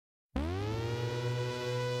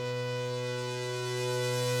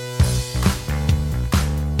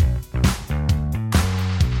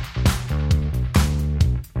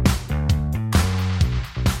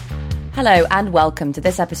Hello and welcome to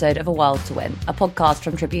this episode of A World to Win, a podcast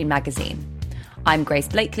from Tribune Magazine. I'm Grace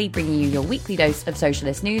Blakely, bringing you your weekly dose of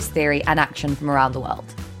socialist news, theory and action from around the world.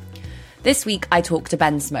 This week I talked to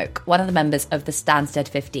Ben Smoke, one of the members of the Stansted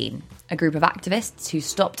 15, a group of activists who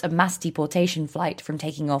stopped a mass deportation flight from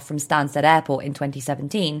taking off from Stansted Airport in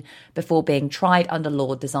 2017 before being tried under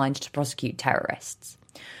law designed to prosecute terrorists.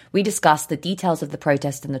 We discussed the details of the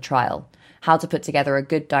protest and the trial, how to put together a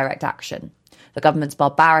good direct action, the government's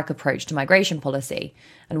barbaric approach to migration policy,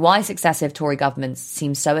 and why successive Tory governments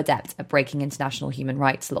seem so adept at breaking international human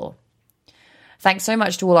rights law. Thanks so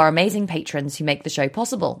much to all our amazing patrons who make the show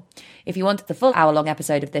possible. If you wanted the full hour-long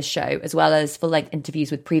episode of this show, as well as full-length interviews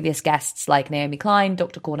with previous guests like Naomi Klein,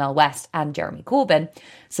 Dr. Cornel West, and Jeremy Corbyn,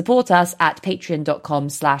 support us at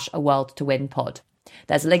patreon.com/aworldtowinpod.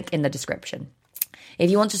 There's a link in the description. If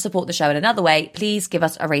you want to support the show in another way, please give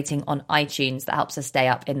us a rating on iTunes. That helps us stay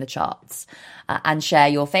up in the charts. And share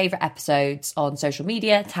your favourite episodes on social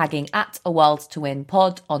media, tagging at A World to Win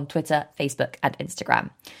Pod on Twitter, Facebook and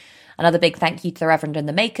Instagram. Another big thank you to The Reverend and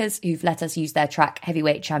the Makers, who've let us use their track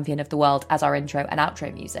Heavyweight Champion of the World as our intro and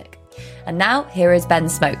outro music. And now, here is Ben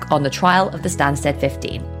Smoke on the trial of the Stansted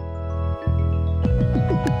 15.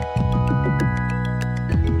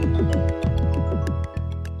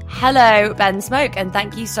 Hello, Ben Smoke, and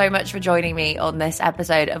thank you so much for joining me on this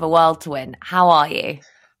episode of A World to Win. How are you?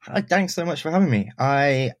 Thanks so much for having me.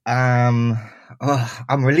 I'm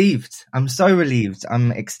relieved. I'm so relieved.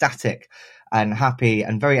 I'm ecstatic and happy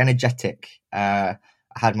and very energetic. I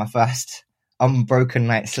had my first unbroken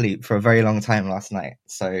night's sleep for a very long time last night.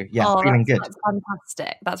 So yeah, feeling good. That's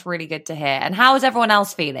fantastic. That's really good to hear. And how is everyone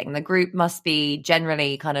else feeling? The group must be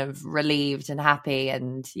generally kind of relieved and happy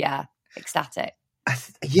and ecstatic. I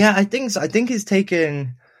think so. I think it's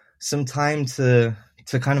taken some time to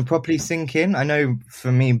kind of properly sink in. I know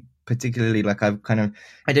for me particularly, like I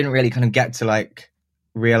didn't really kind of get to like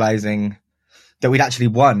realizing that we'd actually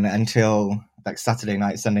won until like Saturday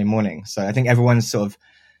night, Sunday morning. So I think everyone's sort of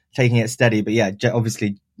taking it steady, but yeah,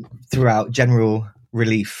 obviously throughout general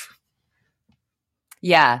relief.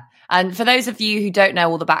 Yeah. And for those of you who don't know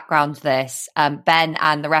all the background to this, Ben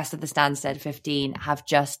and the rest of the Stansted 15 have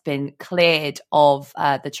just been cleared of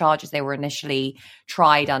the charges they were initially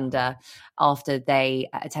tried under after they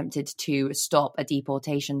attempted to stop a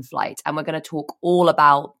deportation flight. And we're going to talk all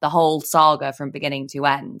about the whole saga from beginning to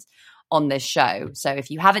end on this show. So if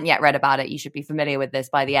you haven't yet read about it, you should be familiar with this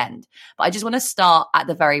by the end. But I just want to start at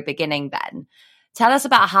the very beginning, Ben. Tell us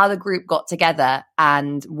about how the group got together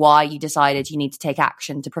and why you decided you need to take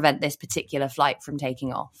action to prevent this particular flight from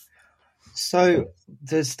taking off. So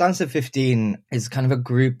the Stansted 15 is kind of a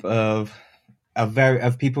group of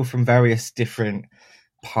people from various different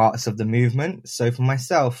parts of the movement. So for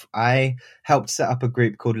myself, I helped set up a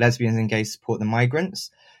group called Lesbians and Gays Support the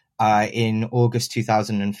Migrants in August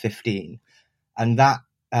 2015. And that,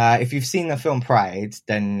 if you've seen the film Pride,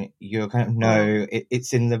 then you'll kind of know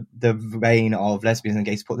it's in the vein of Lesbians and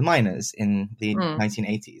Gays Support the Miners in the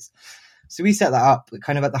 1980s. So we set that up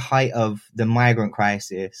kind of at the height of the migrant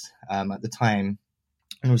crisis at the time.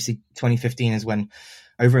 And obviously 2015 is when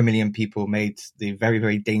over 1 million people made the very,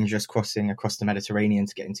 very dangerous crossing across the Mediterranean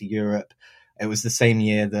to get into Europe. It was the same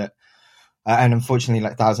year that, and unfortunately,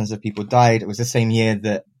 like thousands of people died. It was the same year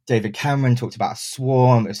that David Cameron talked about a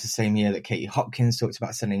swarm. It was the same year that Katie Hopkins talked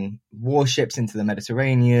about sending warships into the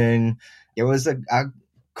Mediterranean. It was a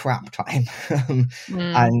crap time.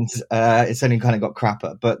 And it's only kind of got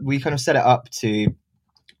crapper. But we kind of set it up to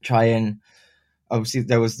try and, obviously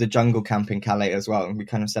there was the jungle camp in Calais as well. And we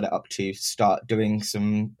kind of set it up to start doing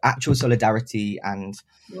some actual solidarity and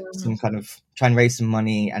some kind of try and raise some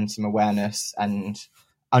money and some awareness and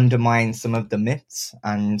undermine some of the myths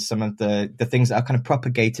and some of the things that are kind of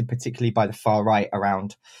propagated, particularly by the far right,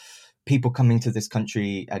 around people coming to this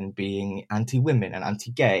country and being anti-women and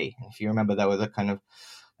anti-gay. If you remember,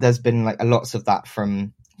 there's been like lots of that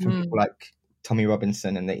from people like Tommy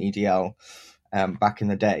Robinson and the EDL back in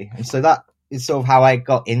the day. And so that is sort of how I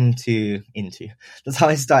got into that's how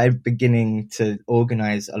I started beginning to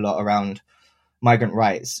organize a lot around migrant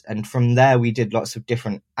rights. And from there we did lots of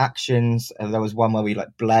different actions. There was one where we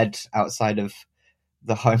like bled outside of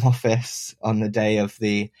the Home Office on the day of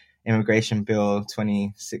the Immigration Bill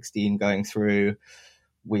 2016 going through.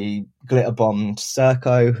 We glitter bombed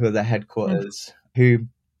Serco, who are the headquarters of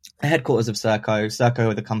Serco. Serco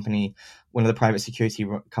are the company, one of the private security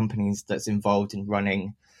companies that's involved in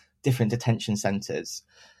running different detention centers.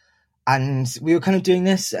 And we were kind of doing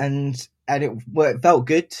this and it felt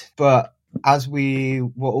good, but as we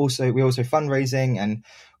also fundraising, and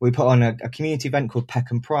we put on a community event called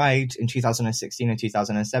Peckham Pride in 2016 and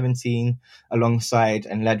 2017, alongside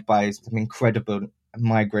and led by some incredible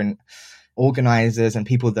migrant organizers and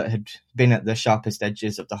people that had been at the sharpest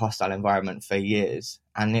edges of the hostile environment for years.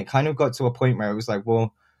 And it kind of got to a point where it was like,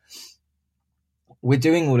 well, we're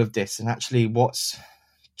doing all of this, and actually what's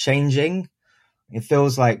changing? It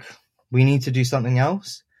feels like we need to do something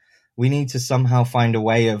else. We need to somehow find a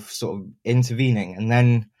way of sort of intervening. And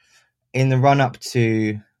then in the run up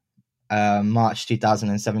to March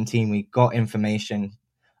 2017, we got information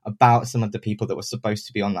about some of the people that were supposed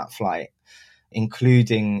to be on that flight,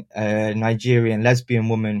 including a Nigerian lesbian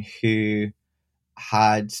woman who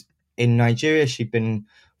had, in Nigeria, she'd been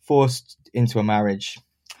forced into a marriage,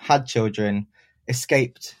 had children,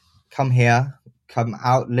 escaped, come here, come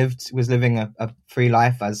out, was living a free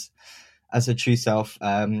life as her true self.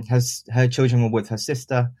 Her children were with her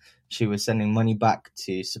sister. She was sending money back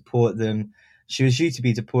to support them. She was due to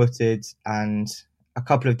be deported, and a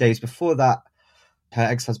couple of days before that, her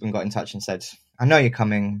ex-husband got in touch and said, I know you're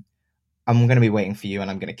coming. I'm going to be waiting for you, and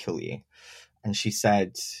I'm going to kill you. And she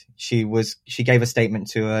said she gave a statement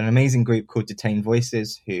to an amazing group called Detained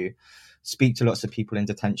Voices, who speak to lots of people in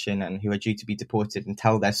detention and who are due to be deported, and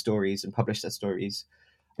tell their stories and publish their stories.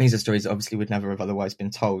 These are stories that obviously would never have otherwise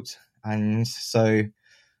been told. And so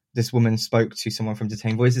this woman spoke to someone from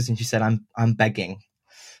Detained Voices, and she said, I'm begging.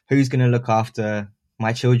 Who's going to look after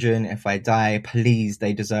my children if I die? Please,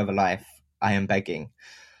 they deserve a life. I am begging.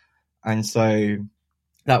 And so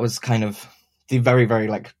that was kind of the very, very,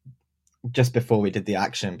 like, just before we did the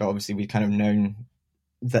action, but obviously we'd kind of known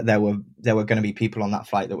that there were going to be people on that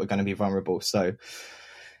flight that were going to be vulnerable. So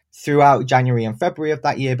throughout January and February of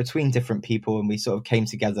that year, between different people, and we sort of came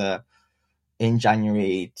together in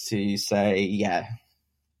January to say, yeah,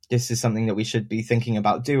 this is something that we should be thinking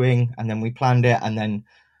about doing. And then we planned it. And then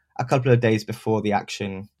a couple of days before the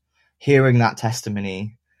action, hearing that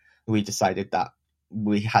testimony, we decided that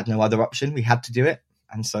we had no other option. We had to do it.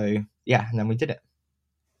 And so, yeah, and then we did it.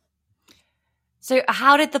 So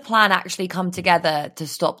how did the plan actually come together to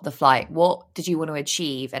stop the flight? What did you want to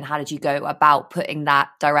achieve, and how did you go about putting that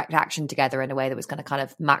direct action together in a way that was going to kind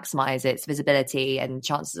of maximize its visibility and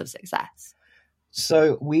chances of success?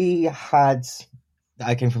 So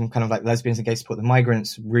I came from kind of like Lesbians and Gay Support the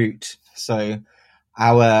Migrants route. So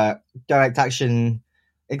our direct action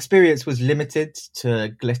experience was limited to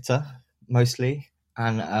glitter mostly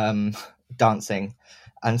and dancing.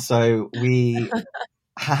 And so we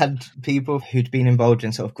had people who'd been involved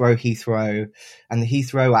in sort of Grow Heathrow and the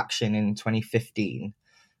Heathrow action in 2015,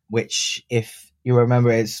 which, if you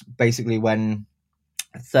remember, is basically when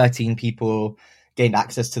 13 people gained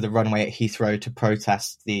access to the runway at Heathrow to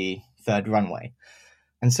protest the third runway.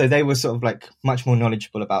 And so they were sort of like much more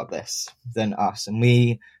knowledgeable about this than us. And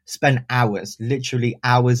we spent hours, literally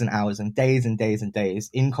hours and hours and days and days and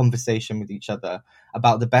days in conversation with each other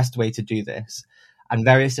about the best way to do this and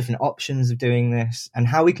various different options of doing this and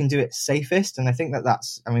how we can do it safest. And I think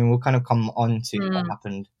we'll kind of come on to what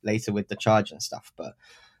happened later with the charge and stuff. But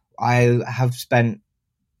I have spent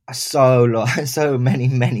so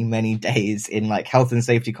many days in like health and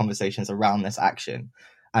safety conversations around this action.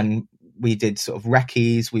 And we did sort of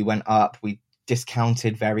recce's, we went up, we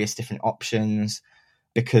discounted various different options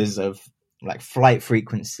because of like flight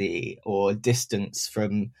frequency or distance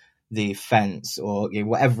from the fence or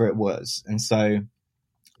whatever it was. And so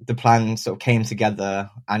the plan sort of came together,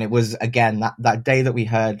 and it was, again, that day that we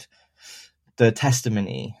heard the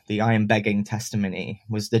testimony, the I am begging testimony,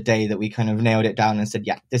 was the day that we kind of nailed it down and said,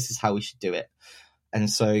 yeah, this is how we should do it. And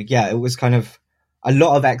so, yeah, it was kind of a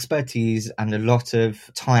lot of expertise and a lot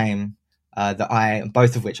of time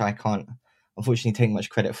both of which I can't unfortunately take much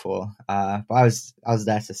credit for. But I was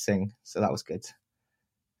there to sing, so that was good.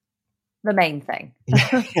 The main thing.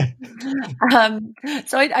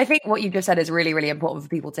 So I think what you just said is really, really important for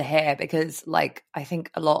people to hear, because like I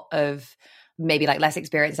think a lot of maybe like less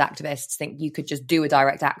experienced activists think you could just do a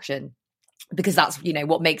direct action because that's,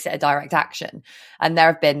 what makes it a direct action. And there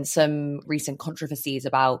have been some recent controversies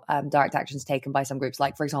about direct actions taken by some groups,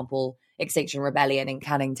 like, for example, Extinction Rebellion in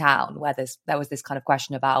Canning Town, where there was this kind of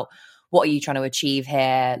question about what are you trying to achieve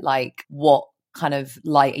here? Like, what kind of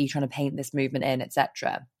light are you trying to paint this movement in,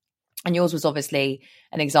 etc. And yours was obviously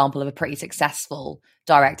an example of a pretty successful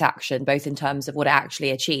direct action, both in terms of what it actually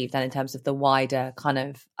achieved and in terms of the wider kind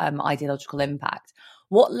of ideological impact.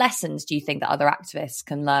 What lessons do you think that other activists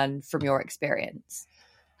can learn from your experience?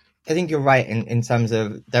 I think you're right in terms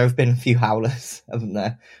of there have been a few howlers, haven't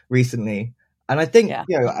there, recently? And I think,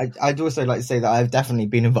 I'd also like to say that I've definitely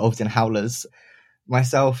been involved in howlers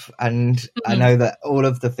myself, and I know that all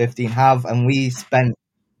of the 15 have, and we spent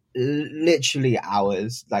literally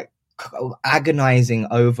hours like agonizing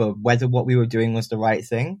over whether what we were doing was the right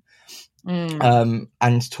thing.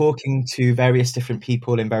 And talking to various different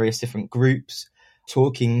people in various different groups,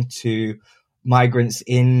 talking to migrants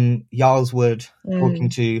in Yarlswood,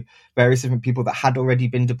 talking to various different people that had already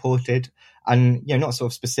been deported, and not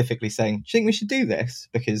sort of specifically saying, do you think we should do this?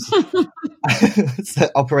 Because it's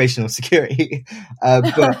operational security,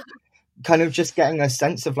 but kind of just getting a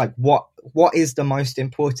sense of like what is the most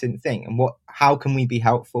important thing, and how can we be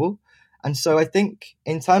helpful. And so I think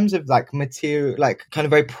in terms of like material, like kind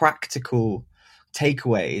of very practical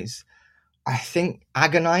takeaways, I think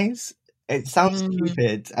agonize. It sounds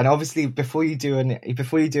stupid, and obviously before you do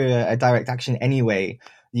a direct action anyway,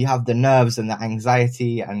 you have the nerves and the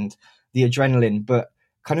anxiety and the adrenaline. But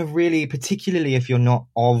kind of really, particularly if you're not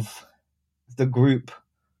of the group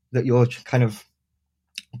that you're kind of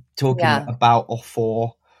talking about or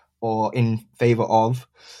for or in favor of,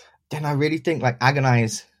 then I really think like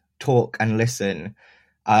agonize, talk and listen,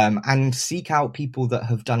 and seek out people that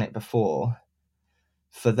have done it before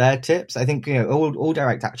for their tips. I think all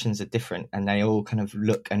direct actions are different, and they all kind of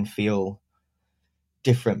look and feel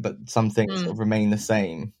different, but some things sort of remain the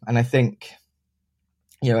same. And I think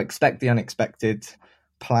expect the unexpected,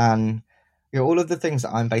 plan, all of the things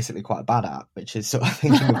that I'm basically quite bad at, which is sort of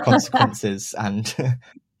thinking of consequences and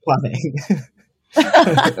planning.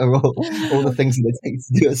 Are all the things that it takes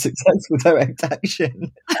to do a successful direct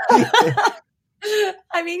action.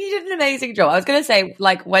 I mean, you did an amazing job. I was going to say,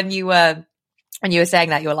 like, when you were saying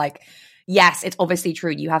that, you were like, yes, it's obviously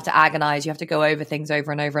true. You have to agonize. You have to go over things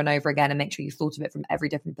over and over and over again and make sure you've thought of it from every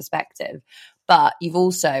different perspective. But you've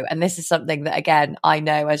also, and this is something that, again, I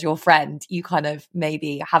know as your friend, you kind of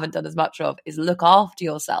maybe haven't done as much of, is look after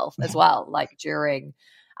yourself as well, like during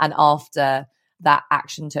and after that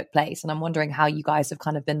action took place. And I'm wondering how you guys have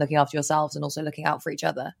kind of been looking after yourselves and also looking out for each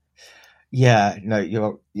other. I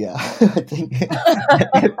think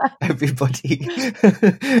everybody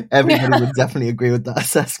would definitely agree with that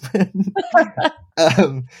assessment.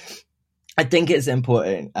 I think it's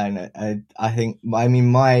important, and I think, I mean,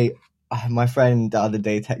 my friend the other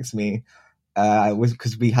day texted me, was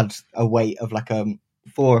because we had a wait of like 4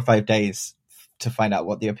 or 5 days to find out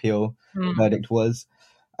what the appeal verdict was.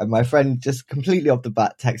 And my friend just completely off the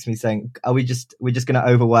bat texted me saying, we're just going to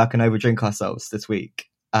overwork and overdrink ourselves this week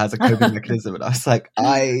as a coping mechanism. And I was like,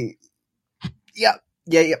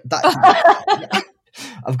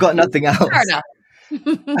 I've got nothing else. Fair enough.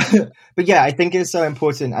 But yeah, I think it's so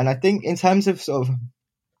important. And I think in terms of sort of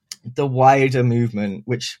the wider movement,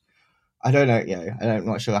 which I don't know, I'm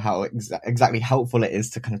not sure how exactly helpful it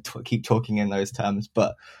is to kind of keep talking in those terms.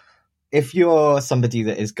 But if you're somebody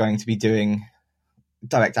that is going to be doing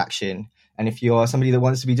direct action, and if you're somebody that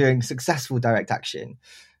wants to be doing successful direct action,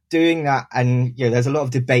 doing that, and there's a lot of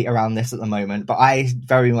debate around this at the moment, but I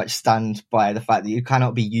very much stand by the fact that you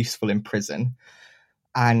cannot be useful in prison,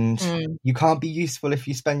 and you can't be useful if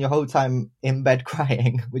you spend your whole time in bed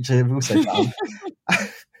crying, which I've also done.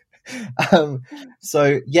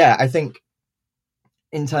 So yeah, I think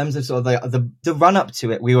in terms of sort of the run up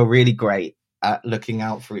to it, we were really great at looking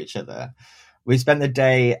out for each other. We spent the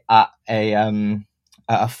day at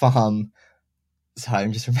a farm. So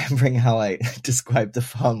I'm just remembering how I described the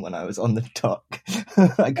farm when I was on the dock.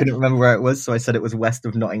 I couldn't remember where it was, so I said it was west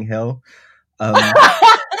of Notting Hill.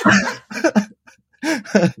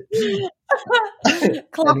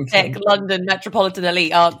 Classic London metropolitan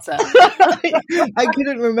elite answer. I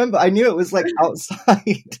couldn't remember. I knew it was like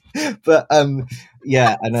outside, but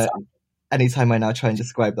yeah. And anytime I now try and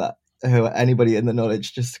describe that, anybody in the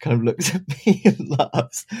knowledge just kind of looks at me and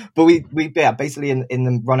laughs. But we basically in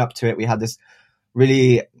the run up to it, we had this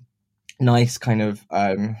really nice kind of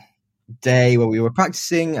day where we were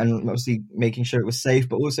practicing and obviously making sure it was safe,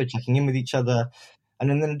 but also checking in with each other. And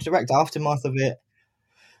then the direct aftermath of it,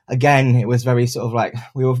 again, it was very sort of like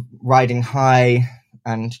we were riding high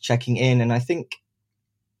and checking in. And I think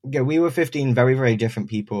we were 15 very, very different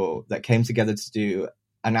people that came together to do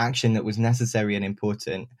an action that was necessary and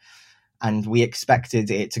important. And we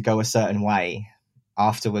expected it to go a certain way.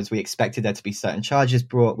 Afterwards, we expected there to be certain charges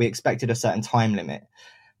brought. We expected a certain time limit.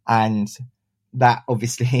 And that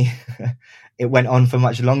obviously, it went on for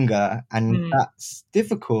much longer. And that's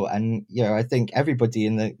difficult. And, I think everybody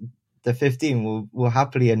in the 15 will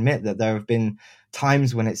happily admit that there have been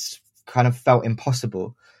times when it's kind of felt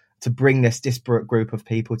impossible to bring this disparate group of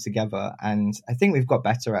people together. And I think we've got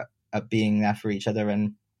better at being there for each other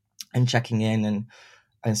and checking in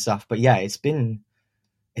and stuff. But yeah, it's been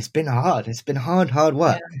hard. It's been hard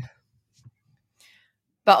work.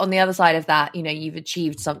 But on the other side of that, you know, you've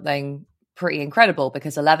achieved something pretty incredible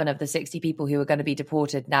because 11 of the 60 people who are going to be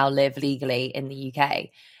deported now live legally in the UK.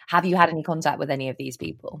 Have you had any contact with any of these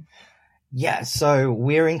people? Yeah, so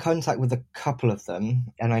we're in contact with a couple of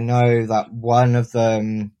them, and I know that one of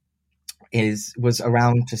them was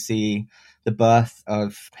around to see the birth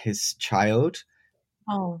of his child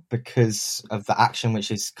because of the action, which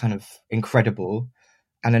is kind of incredible.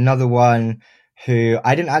 And another one who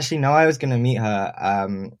I didn't actually know I was going to meet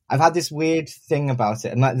her. I've had this weird thing about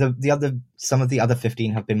it, and like some of the other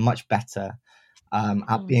 15 have been much better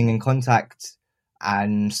at being in contact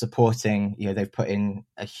and supporting. You know, they've put in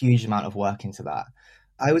a huge amount of work into that.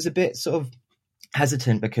 I was a bit sort of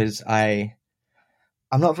hesitant because I'm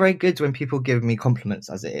not very good when people give me compliments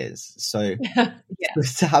as it is. So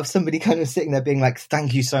to have somebody kind of sitting there being like,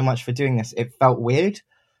 thank you so much for doing this, it felt weird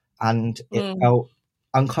and it felt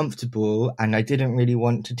uncomfortable, and I didn't really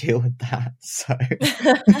want to deal with that. So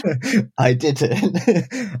I didn't.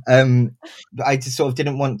 But I just sort of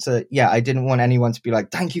didn't want to, I didn't want anyone to be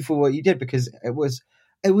like, thank you for what you did, because it was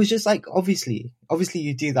just like, obviously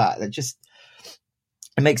you do that.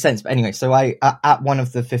 It makes sense. But anyway, so I, at one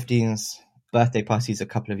of the 15's birthday parties a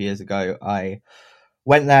couple of years ago, I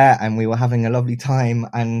went there and we were having a lovely time,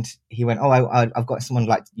 and he went, I've got someone I'd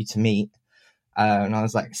like you to meet. And I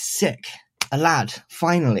was like, sick, a lad,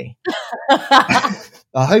 finally. I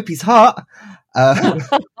hope he's hot.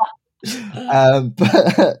 But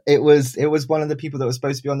it was one of the people that was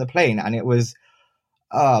supposed to be on the plane, and it was,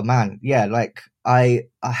 oh man, yeah, like I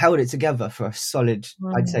held it together for a solid,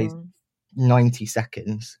 I'd say 90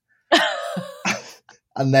 seconds.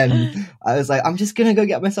 And then I was like, I'm just going to go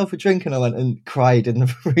get myself a drink. And I went and cried in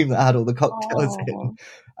the room that had all the cocktails in.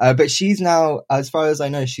 But she's now, as far as I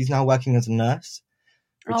know, she's now working as a nurse.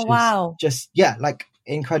 Which is just, like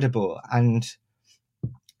incredible. And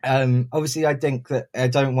obviously I think that I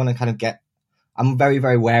don't want to kind of I'm very,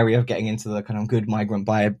 very wary of getting into the kind of good migrant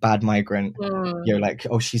by a bad migrant. You know, like,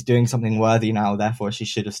 oh, she's doing something worthy now, therefore she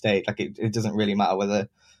should have stayed. Like, it doesn't really matter whether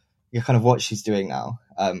you're kind of what she's doing now.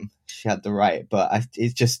 She had the right, but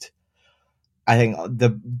it's just, I think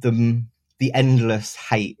the endless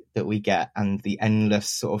hate that we get and the endless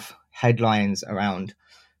sort of headlines around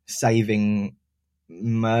saving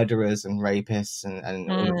murderers and rapists and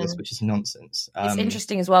all of this, which is nonsense. It's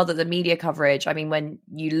interesting as well that the media coverage, I mean, when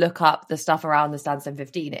you look up the stuff around the Stansted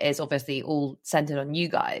 15, it is obviously all centered on you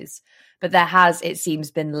guys, but there has, it seems,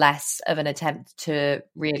 been less of an attempt to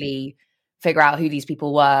really figure out who these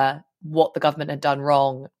people were, what the government had done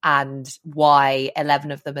wrong, and why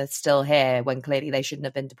 11 of them are still here when clearly they shouldn't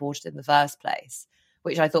have been deported in the first place,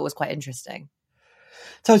 which I thought was quite interesting.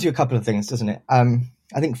 Tells you a couple of things, doesn't it?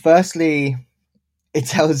 I think firstly, it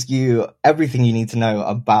tells you everything you need to know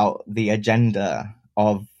about the agenda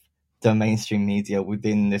of the mainstream media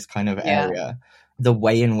within this kind of area, the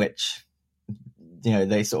way in which, you know,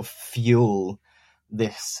 they sort of fuel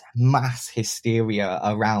this mass hysteria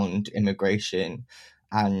around immigration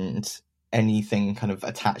and anything kind of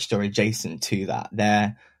attached or adjacent to that.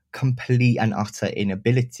 Their complete and utter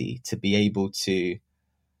inability to be able to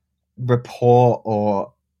report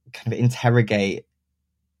or kind of interrogate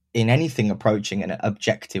in anything approaching an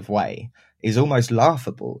objective way is almost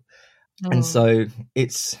laughable. And so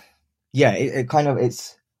it's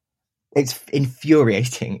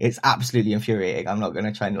infuriating. It's absolutely infuriating. I'm not going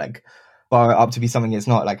to try and like bar it up to be something it's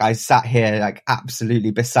not. Like, I sat here like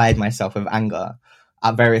absolutely beside myself with anger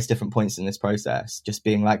at various different points in this process, just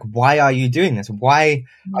being like, why are you doing this? Why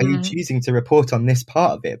are you choosing to report on this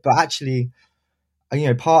part of it? But actually, you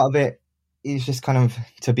know, part of it is just kind of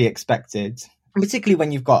to be expected, particularly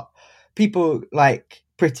when you've got people like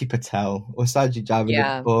Priti Patel or Sajid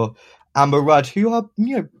Javid or Amber Rudd who are,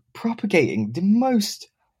 you know, propagating the most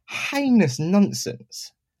heinous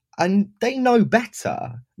nonsense, and they know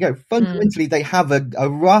better. You know, fundamentally, they have a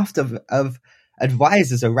raft of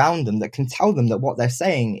advisors around them that can tell them that what they're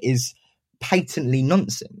saying is patently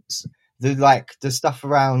nonsense. The stuff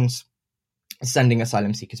around sending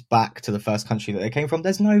asylum seekers back to the first country that they came from,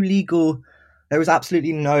 there was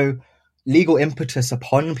absolutely no legal impetus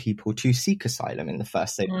upon people to seek asylum in the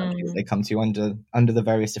first safe countries they come to under the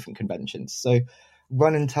various different conventions. So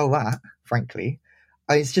run and tell that, frankly.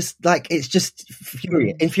 It's just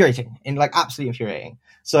infuriating, absolutely infuriating.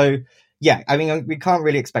 So yeah, I mean, we can't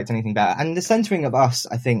really expect anything better. And the centering of us,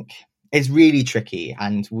 I think, is really tricky,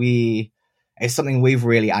 and it's something we've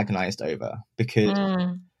really agonized over,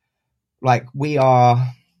 because like, we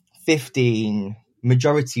are 15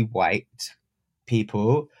 majority white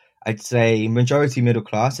people, I'd say majority middle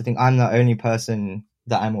class. I think I'm the only person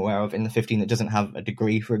that I'm aware of in the 15 that doesn't have a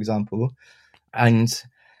degree, for example. And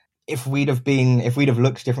if we'd have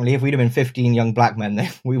looked differently, if we'd have been 15 young black men,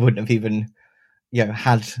 then we wouldn't have even, we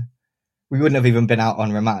wouldn't have even been out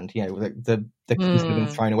on remand. The keys have been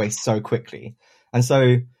thrown away so quickly. And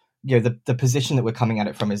so, the position that we're coming at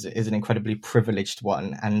it from is an incredibly privileged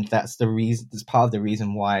one. And that's part of the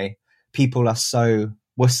reason why people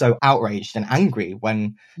were so outraged and angry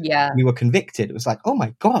when we were convicted. It was like, oh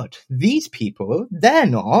my God, these people, they're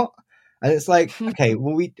not. And it's like, okay,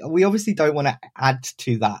 well, we obviously don't want to add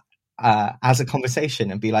to that as a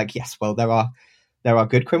conversation and be like, yes, well, there are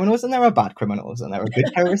good criminals and there are bad criminals and there are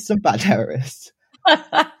good terrorists and bad terrorists.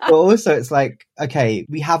 But also it's like, okay,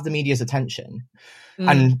 we have the media's attention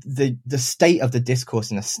and the state of the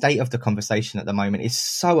discourse and the state of the conversation at the moment is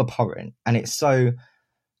so abhorrent and it's so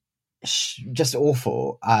just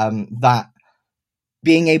awful that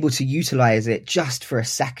being able to utilize it just for a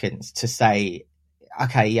second to say,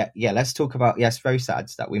 okay, let's talk about, yes, very sad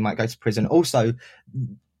that we might go to prison. Also,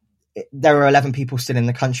 there are 11 people still in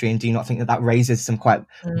the country, and do you not think that raises some quite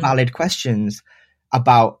valid questions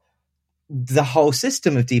about the whole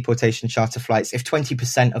system of deportation charter flights? If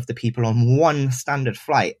 20% of the people on one standard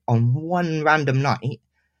flight on one random night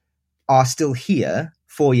are still here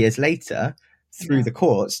 4 years later through the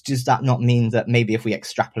courts, does that not mean that maybe if we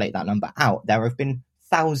extrapolate that number out, there have been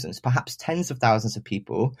thousands, perhaps tens of thousands of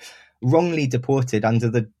people wrongly deported under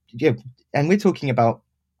and we're talking about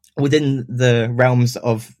within the realms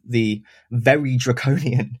of the very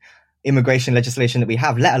draconian immigration legislation that we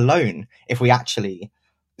have, let alone if we actually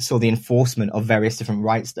saw the enforcement of various different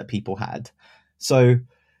rights that people had. So,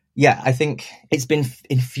 I think it's been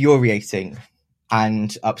infuriating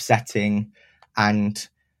and upsetting and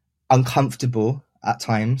uncomfortable at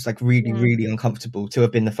times, like really, really uncomfortable to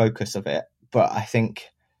have been the focus of it. But I think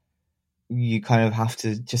you kind of have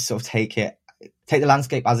to just sort of take the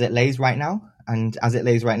landscape as it lays right now. And as it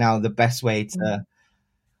lays right now, the best way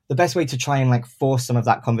to try and like force some of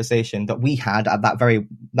that conversation that we had at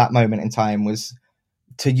that moment in time was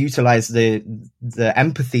to utilize the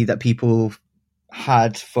empathy that people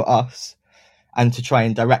had for us and to try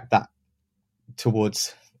and direct that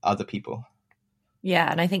towards other people. Yeah,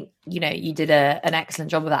 and I think, you did an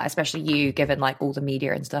excellent job of that, especially you, given like all the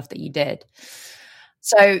media and stuff that you did.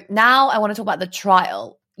 So now I want to talk about the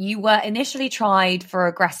trial. You were initially tried for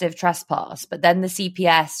aggressive trespass, but then the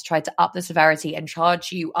CPS tried to up the severity and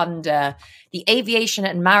charge you under the Aviation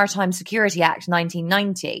and Maritime Security Act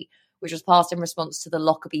 1990, which was passed in response to the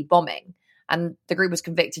Lockerbie bombing. And the group was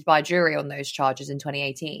convicted by a jury on those charges in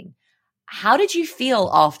 2018. How did you feel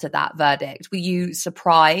after that verdict? Were you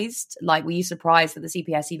surprised? Were you surprised that the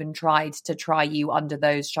CPS even tried to try you under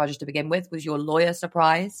those charges to begin with? Was your lawyer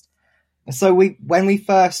surprised? So when we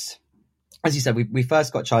first, as you said, we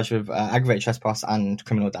first got charged with aggravated trespass and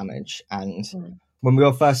criminal damage. And when we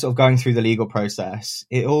were first sort of going through the legal process,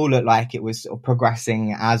 it all looked like it was sort of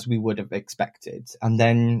progressing as we would have expected. And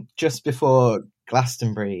then just before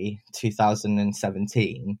Glastonbury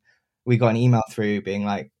 2017, we got an email through being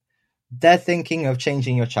like, they're thinking of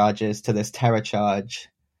changing your charges to this terror charge.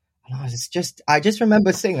 And I just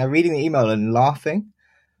remember sitting there reading the email and laughing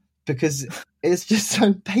because it's just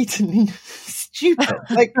so patently stupid.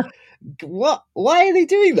 Like, what? Why are they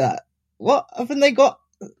doing that? What haven't they got?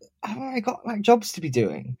 Haven't they got like jobs to be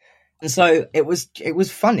doing? And so it was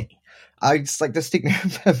funny. I just like distinctly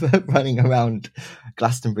remember running around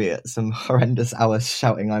Glastonbury at some horrendous hours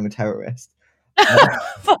shouting, "I'm a terrorist."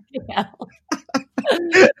 Fucking hell.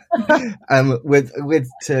 With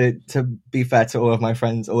to be fair to all of my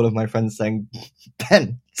friends saying,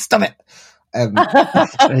 "Ben, stop it," and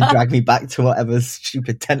drag me back to whatever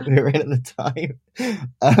stupid tent we were in at the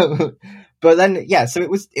time. But then, so it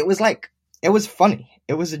was funny.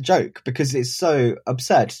 It was a joke because it's so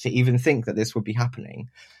absurd to even think that this would be happening.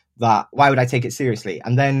 That why would I take it seriously?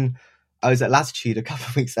 And then I was at Latitude a couple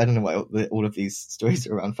of weeks. I don't know why all of these stories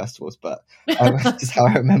are around festivals, but just how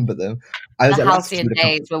I remember them. I was the at halcyon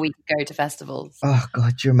days where we could go to festivals. Oh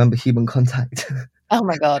God, do you remember Human Contact? Oh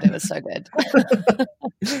my God, it was so good.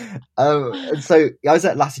 So I was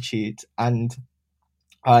at Latitude and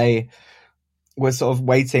I was sort of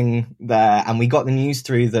waiting there, and we got the news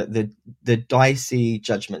through that the Dicey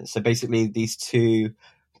judgment. So basically, these two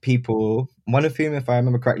people, one of whom, if I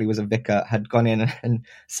remember correctly, was a vicar, had gone in and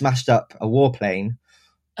smashed up a warplane,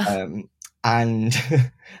 and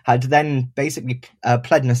had then basically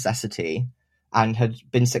pled necessity and had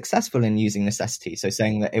been successful in using necessity. So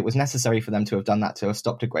saying that it was necessary for them to have done that to have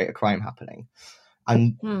stopped a greater crime happening.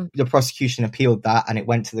 And the prosecution appealed that, and it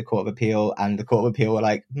went to the Court of Appeal, and the Court of Appeal were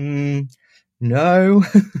like, no, no,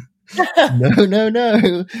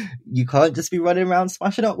 you can't just be running around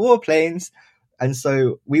smashing up warplanes. And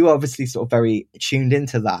so we were obviously sort of very tuned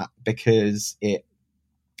into that because it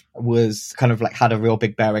was kind of like had a real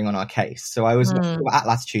big bearing on our case. So I was at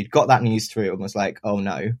Latitude, got that news through and was like, oh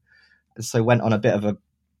no. So went on a bit of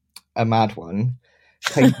a mad one.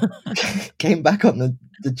 Came back on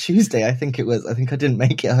the Tuesday, I think I didn't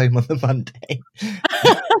make it home on the Monday.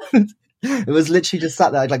 It was literally just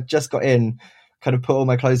sat there. I'd like just got in, kind of put all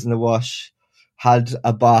my clothes in the wash, had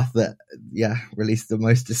a bath that, released the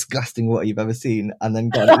most disgusting water you've ever seen, and then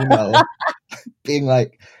got an email being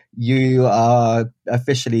like, you are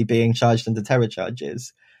officially being charged under terror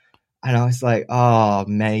charges. And I was like, oh,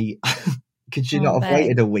 mate, could you not have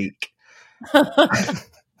waited a week?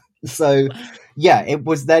 So,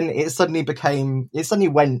 it suddenly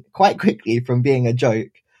went quite quickly from being a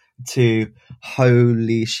joke to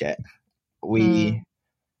holy shit. We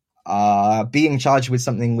are being charged with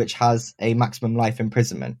something which has a maximum life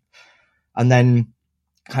imprisonment. And then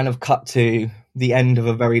kind of cut to the end of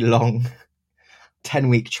a very long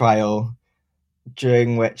 10-week trial,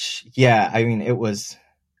 during which, it was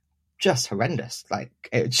just horrendous. Like,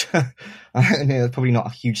 it was probably not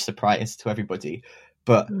a huge surprise to everybody,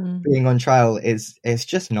 but being on trial it's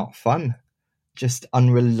just not fun. Just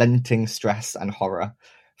unrelenting stress and horror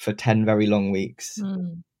for 10 very long weeks.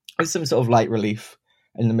 With some sort of light relief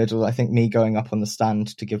in the middle. I think me going up on the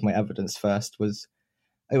stand to give my evidence first was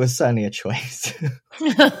certainly a choice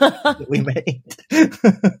that we made.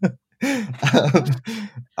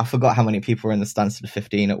 I forgot how many people were in the Stansted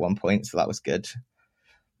 15 at one point, so that was good.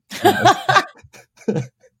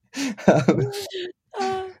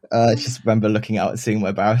 I just remember looking out and seeing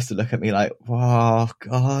my barrister look at me like, "Wow,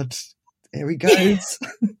 God, here he goes."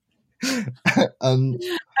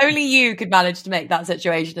 Only you could manage to make that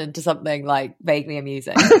situation into something like vaguely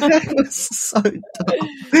amusing. It was so dumb.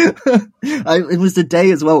 It was the day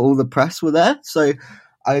as well, all the press were there, so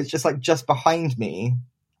I was just behind me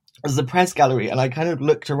was the press gallery, and I kind of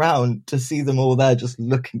looked around to see them all there, just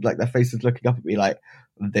looking like their faces looking up at me like,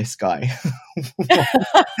 this guy.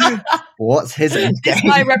 What's his game? This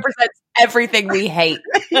guy represents everything we hate.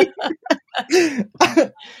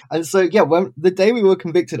 And so, when the day we were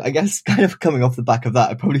convicted, I guess kind of coming off the back of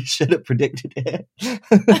that, I probably should have predicted it.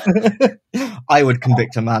 I would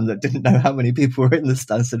convict a man that didn't know how many people were in the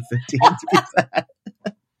Stansted 15, to be fair.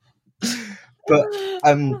 But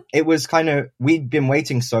it was kind of, we'd been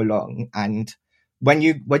waiting so long, and when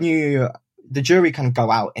the jury kind of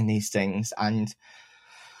go out in these things, and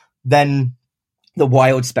then the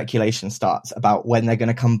wild speculation starts about when they're going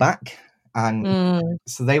to come back. And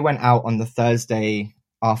so they went out on the Thursday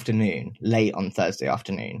afternoon, late on Thursday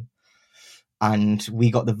afternoon, and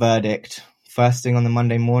we got the verdict first thing on the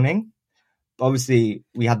Monday morning. But obviously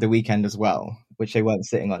we had the weekend as well, which they weren't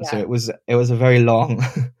sitting on. So it was a very long,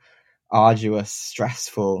 arduous,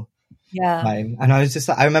 stressful time. And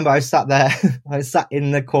I remember I sat there, I was sat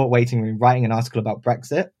in the court waiting room writing an article about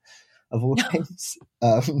Brexit, of all things,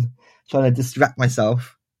 trying to distract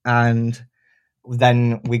myself. And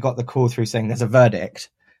then we got the call through saying there's a verdict.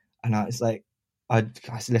 And I was like, I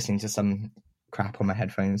was listening to some crap on my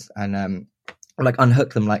headphones, and I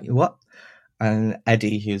unhooked them like, what? And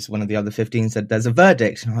Eddie, who's one of the other 15, said there's a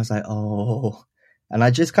verdict. And I was like, oh. And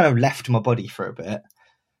I just kind of left my body for a bit.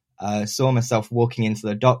 Saw myself walking into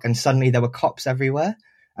the dock, and suddenly there were cops everywhere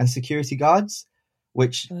and security guards,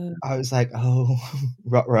 which I was like, oh,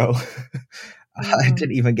 ruh-roh. I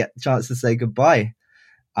didn't even get the chance to say goodbye.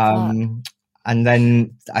 And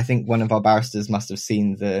then I think one of our barristers must have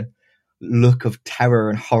seen the look of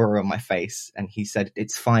terror and horror on my face, and he said,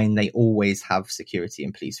 it's fine, they always have security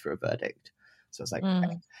and police for a verdict. So I was like,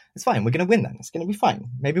 okay, it's fine, we're going to win then, it's going to be fine.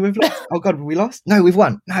 Maybe we've lost. Oh God, we lost? No, we've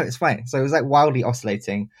won. No, it's fine. So it was like wildly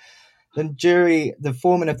oscillating. The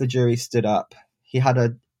foreman of the jury stood up. He had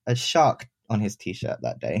a shark on his t-shirt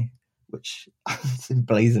that day, which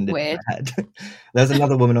emblazoned in my head. There's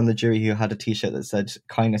another woman on the jury who had a t-shirt that said,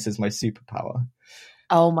 kindness is my superpower.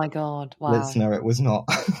 Oh my God. Wow. Listener, it was not.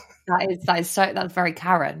 That's very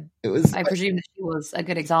Karen. It was. I presume that she was a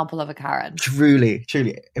good example of a Karen. Truly.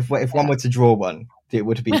 If one were to draw one, it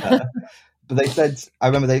would be her. But they said, I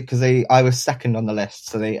remember I was second on the list,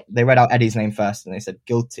 so they read out Eddie's name first, and they said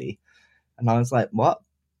guilty, and I was like, what?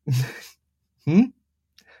 You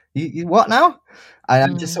what now?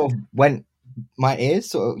 And I just sort of went, my ears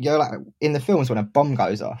sort of, like in the films when a bomb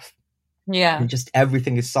goes off, and just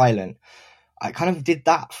everything is silent. I kind of did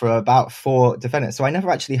that for about 4 defendants, so I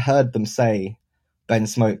never actually heard them say Ben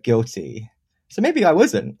Smoke guilty. So maybe I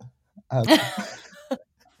wasn't. I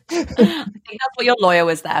think that's what your lawyer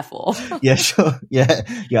was there for. Yeah, sure. Yeah.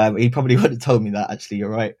 He probably would have told me that. Actually, you're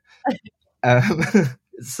right.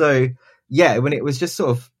 So yeah, when it was just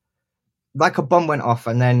sort of like a bomb went off,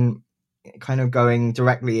 and then kind of going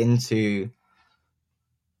directly into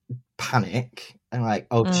panic and like,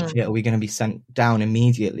 oh shit, are we going to be sent down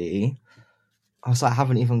immediately? I was like, I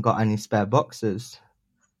haven't even got any spare boxes.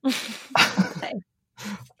 And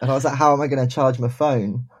I was like, how am I going to charge my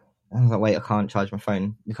phone? And I was like, wait, I can't charge my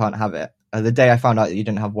phone. You can't have it. The day I found out that you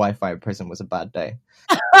didn't have Wi-Fi in prison was a bad day.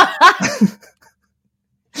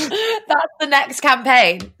 That's the next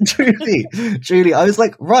campaign. Truly. I was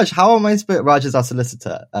like, Raj, how am I supposed... Raj is our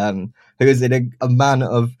solicitor, who is a man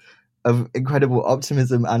of incredible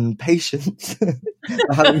optimism and patience,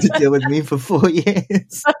 having to deal with me for 4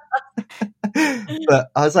 years. But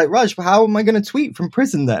I was like, Raj, how am I going to tweet from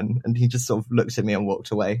prison then? And he just sort of looked at me and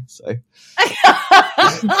walked away. So,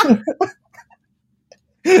 oh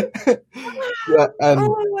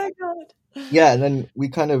my god! Yeah, and then we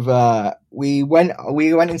kind of we went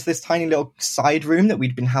into this tiny little side room that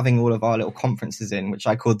we'd been having all of our little conferences in, which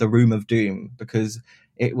I called the Room of Doom, because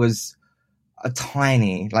it was a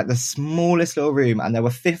tiny, like the smallest little room, and there were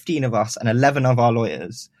 15 of us and 11 of our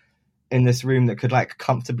lawyers in this room that could like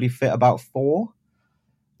comfortably fit about 4.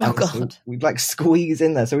 Oh god! So we'd like squeeze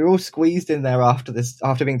in there. So we were all squeezed in there after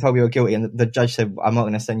being told we were guilty, and the judge said, "I'm not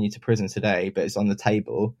going to send you to prison today, but it's on the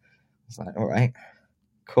table." I was like, "All right,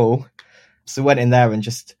 cool." So went in there and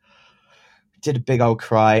just did a big old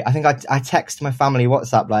cry. I think I texted my family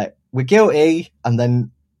WhatsApp like, "We're guilty," and then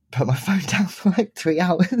put my phone down for like 3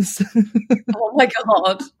 hours. Oh my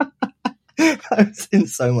god! I was in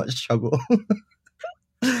so much trouble.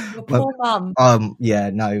 Your poor mum.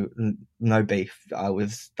 Yeah, no beef. That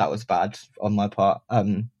was bad on my part.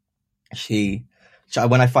 She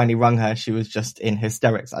when I finally rung her, she was just in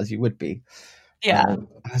hysterics, as you would be. Yeah.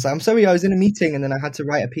 I was like, I'm sorry, I was in a meeting and then I had to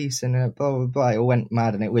write a piece and blah blah blah. It all went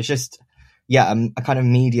mad, and it was just a kind of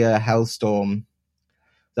media hellstorm,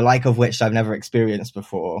 the like of which I've never experienced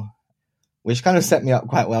before, which kind of set me up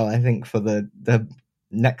quite well, I think, for the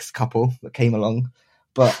next couple that came along.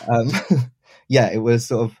 But yeah, it was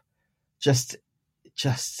sort of just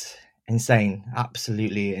insane,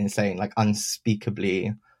 absolutely insane, like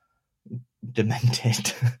unspeakably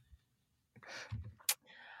demented.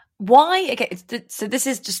 Why? Okay, so this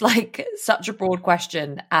is just like such a broad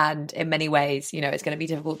question, and in many ways, it's going to be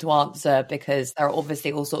difficult to answer because there are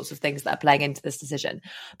obviously all sorts of things that are playing into this decision.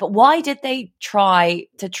 But why did they try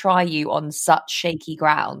you on such shaky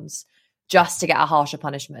grounds just to get a harsher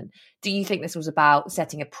punishment? Do you think this was about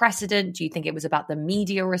setting a precedent? Do you think it was about the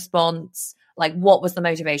media response? Like, what was the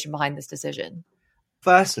motivation behind this decision?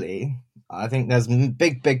 Firstly, I think there's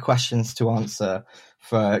big questions to answer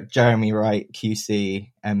for Jeremy Wright, QC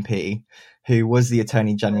MP, who was the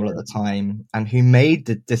Attorney General at the time and who made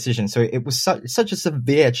the decision. So it was such a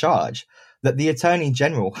severe charge that the Attorney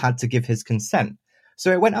General had to give his consent.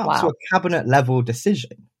 So it went up to a cabinet level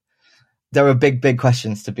decision. There were big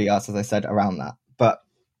questions to be asked, as I said, around that. But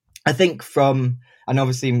I think and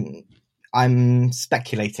obviously I'm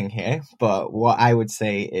speculating here, but what I would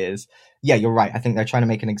say is, yeah, you're right. I think they're trying to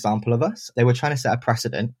make an example of us. They were trying to set a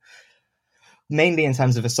precedent, mainly in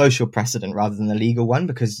terms of a social precedent rather than a legal one,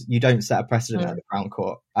 because you don't set a precedent at the Crown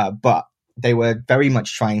Court. But they were very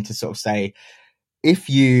much trying to sort of say, if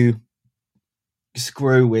you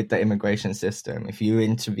screw with the immigration system, if you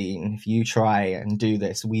intervene, if you try and do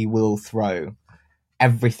this, we will throw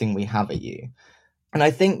everything we have at you. And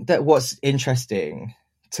I think that what's interesting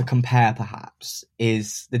to compare perhaps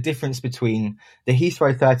is the difference between the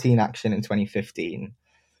Heathrow 13 action in 2015,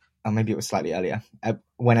 or maybe it was slightly earlier,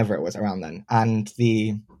 whenever it was around then, and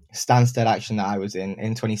the Stansted action that I was in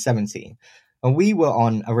 2017. And we were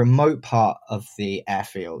on a remote part of the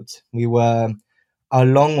airfield. We were a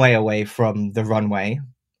long way away from the runway.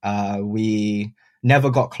 We never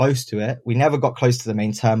got close to it. We never got close to the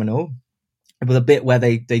main terminal. It was a bit where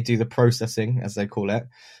they do the processing, as they call it,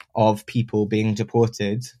 of people being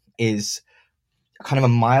deported, is kind of a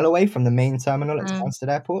mile away from the main terminal at Stansted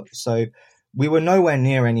Airport. So we were nowhere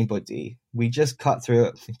near anybody. We just cut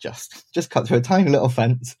through just cut through a tiny little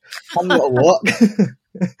fence, had a little walk,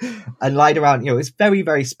 and lied around. It's very,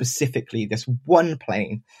 very specifically this one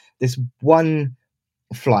plane, this one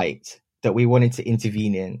flight that we wanted to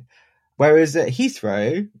intervene in. Whereas at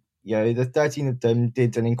Heathrow, the 13 of them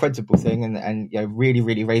did an incredible thing and really,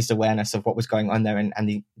 really raised awareness of what was going on there and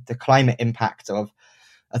the climate impact of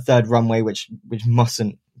a third runway, which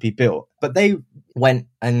mustn't be built. But they went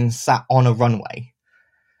and sat on a runway.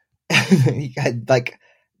 Like,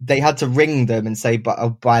 they had to ring them and say,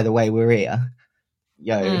 but by the way, we're here.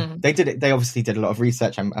 They did it. They obviously did a lot of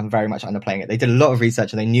research. I'm very much underplaying it. They did a lot of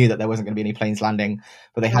research and they knew that there wasn't going to be any planes landing,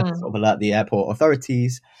 but they had to sort of alert the airport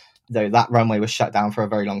authorities. Though that runway was shut down for a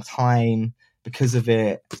very long time because of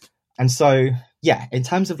it. And so, yeah, in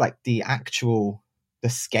terms of like the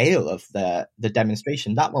scale of the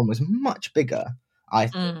demonstration, that one was much bigger, I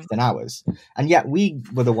think, than ours. And yet we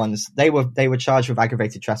were the ones, they were charged with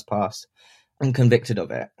aggravated trespass and convicted of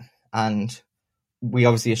it. And we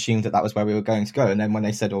obviously assumed that was where we were going to go. And then when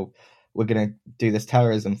they said, oh, we're going to do this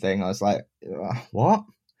terrorism thing, I was like, what?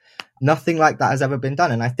 Nothing like that has ever been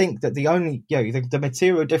done. And I think that the only, the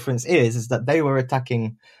material difference is that they were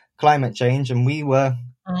attacking climate change and we were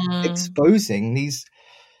exposing these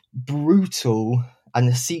brutal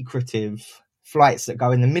and secretive flights that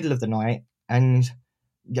go in the middle of the night and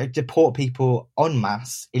deport people en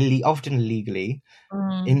masse, often illegally,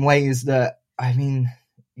 in ways that, I mean,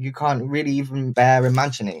 you can't really even bear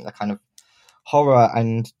imagining the kind of horror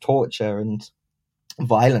and torture and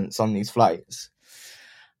violence on these flights.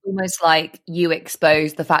 Almost like you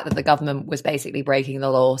exposed the fact that the government was basically breaking the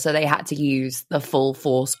law, so they had to use the full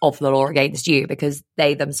force of the law against you because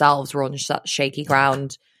they themselves were on such shaky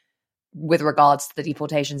ground with regards to the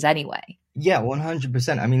deportations anyway. Yeah,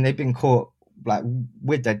 100%. I mean, they've been caught like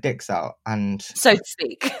with their dicks out, and so to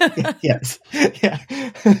speak. Yes, yeah.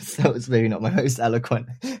 So it's maybe not my most eloquent.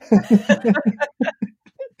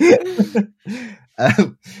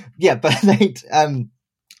 Yeah, but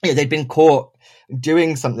they'd been caught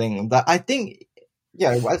doing something that I think,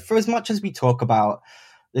 for as much as we talk about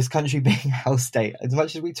this country being a hell state, as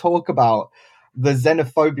much as we talk about the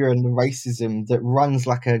xenophobia and the racism that runs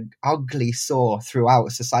like an ugly sore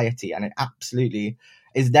throughout society, and it absolutely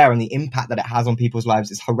is there, and the impact that it has on people's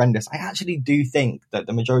lives is horrendous. I actually do think that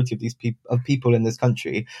the majority of these people in this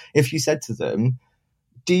country, if you said to them,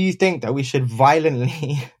 do you think that we should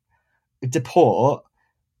violently deport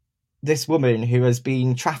this woman who has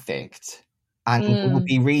been trafficked and will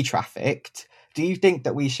be re-trafficked? Do you think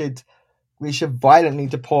that we should violently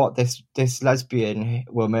deport this lesbian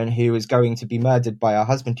woman who is going to be murdered by her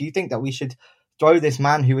husband? Do you think that we should throw this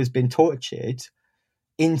man who has been tortured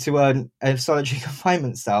into a solitary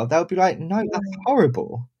confinement cell? They'll be like, no, that's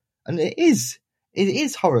horrible. And it is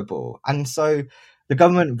horrible. And so the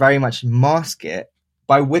government very much mask it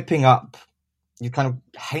by whipping up your kind of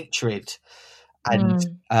hatred and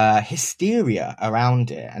hysteria around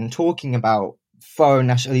it, and talking about foreign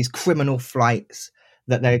national, these criminal flights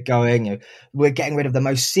that they're going, we're getting rid of the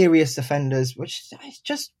most serious offenders, which is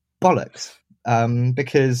just bollocks,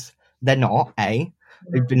 because they're not.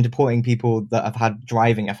 They've been deporting people that have had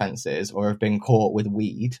driving offences or have been caught with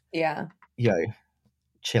weed. Yeah.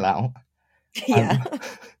 Chill out. Yeah.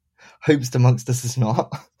 Hopes amongst us is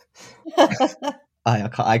not.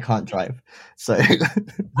 I can't drive, so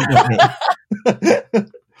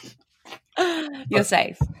you're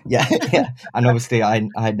safe. Yeah, and obviously I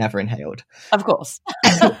never inhaled, of course.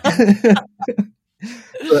 But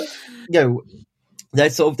they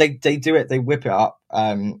sort of they do it, they whip it up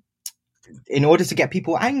in order to get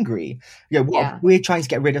people angry. We're trying to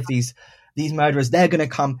get rid of these murderers. They're going to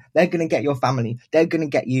come, they're going to get your family, they're going to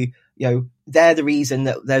get you. They're the reason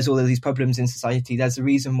that there's all of these problems in society. There's the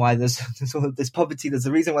reason why there's all of this poverty. There's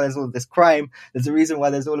the reason why there's all of this crime. There's the reason why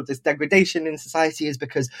there's all of this degradation in society, is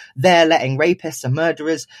because they're letting rapists and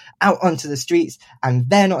murderers out onto the streets and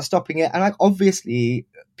they're not stopping it. And like, obviously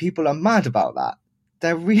people are mad about that.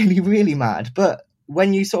 They're really, really mad. But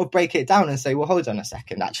when you sort of break it down and say, well, hold on a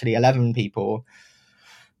second, actually 11 people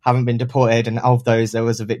haven't been deported, and of those there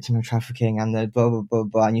was a victim of trafficking, and the blah blah blah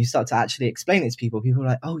blah, and you start to actually explain it to people are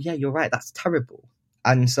like, oh yeah, you're right, that's terrible.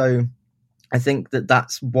 And so I think that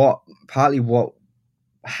that's partly what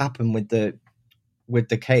happened with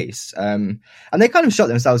the case, and they kind of shot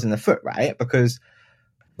themselves in the foot, right? Because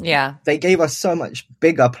they gave us so much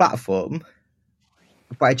bigger platform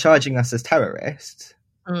by charging us as terrorists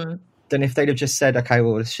than if they'd have just said, okay,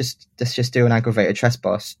 well, let's just do an aggravated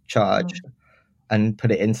trespass charge and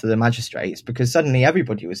put it into the magistrates, because suddenly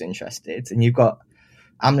everybody was interested, and you've got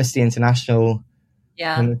Amnesty International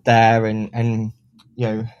there, and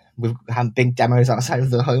we've had big demos outside of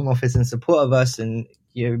the Home Office in support of us, and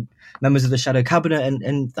members of the shadow cabinet,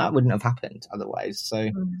 and that wouldn't have happened otherwise. So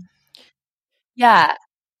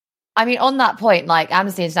I mean, on that point, like,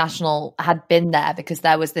 Amnesty International had been there because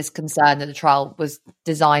there was this concern that the trial was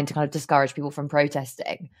designed to kind of discourage people from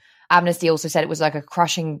protesting. Amnesty also said it was like a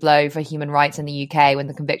crushing blow for human rights in the UK when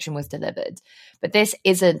the conviction was delivered. But this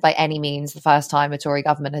isn't by any means the first time a Tory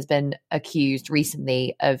government has been accused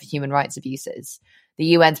recently of human rights abuses. The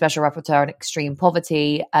UN Special Rapporteur on Extreme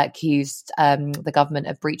Poverty accused the government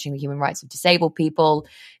of breaching the human rights of disabled people.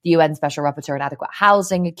 The UN Special Rapporteur on Adequate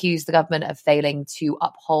Housing accused the government of failing to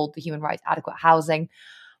uphold the human rights to adequate housing.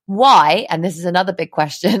 Why, and this is another big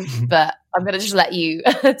question, but I'm going to just let you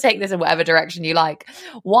take this in whatever direction you like.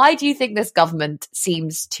 Why do you think this government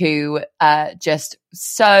seems to just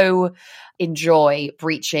so enjoy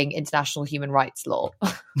breaching international human rights law?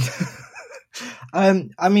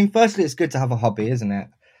 I mean, firstly, it's good to have a hobby, isn't it?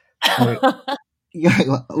 I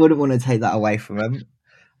wouldn't want to take that away from them.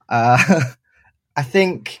 I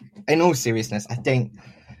think, in all seriousness, I think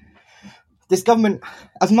this government,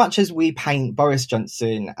 as much as we paint Boris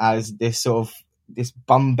Johnson as this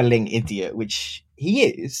bumbling idiot, which he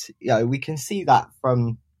is, we can see that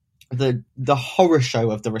from the horror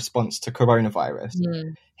show of the response to coronavirus.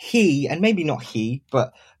 He, and maybe not he,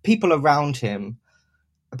 but people around him,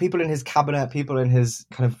 people in his cabinet, people in his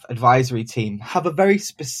kind of advisory team, have a very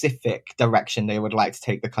specific direction they would like to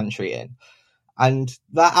take the country in. And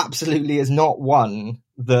that absolutely is not one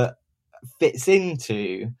that fits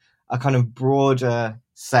into a kind of broader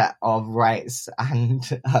set of rights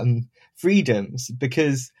and freedoms,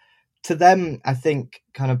 because to them, I think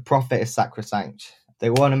kind of profit is sacrosanct. They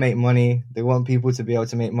want to make money. They want people to be able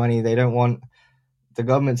to make money. They don't want the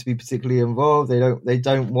government to be particularly involved. They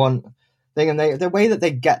don't want the way that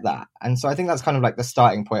they get that. And so I think that's kind of like the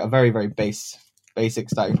starting point, a very, very basic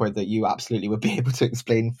starting point that you absolutely would be able to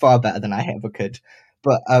explain far better than I ever could.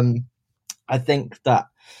 But I think that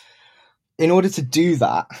in order to do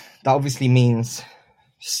that, that obviously means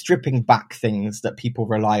stripping back things that people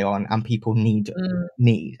rely on and people need.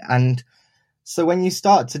 And so when you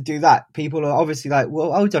start to do that, people are obviously like,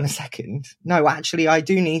 well, hold on a second. No, actually, I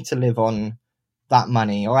do need to live on that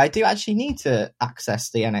money, or I do actually need to access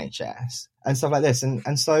the NHS and stuff like this.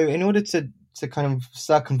 And so in order to kind of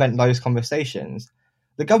circumvent those conversations,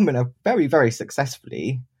 the government have very, very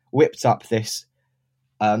successfully whipped up this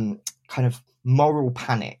kind of moral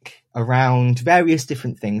panic around various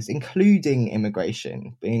different things, including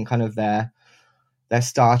immigration being kind of their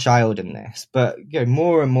star child in this. But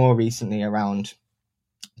more and more recently around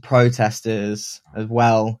protesters as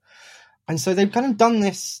well. And so they've kind of done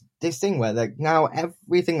this thing where like now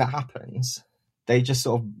everything that happens, they just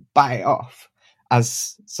sort of bat it off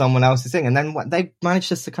as someone else's thing. And then they've managed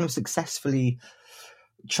just to kind of successfully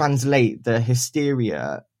translate the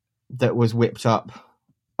hysteria that was whipped up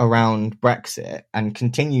around Brexit and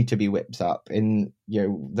continue to be whipped up in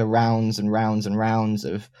the rounds and rounds and rounds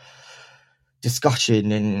of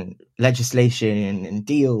discussion and legislation and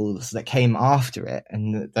deals that came after it,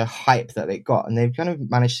 and the hype that it got. And they've kind of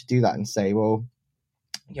managed to do that and say, well,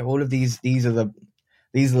 all of these are the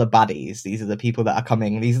baddies, these are the people that are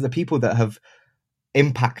coming, these are the people that have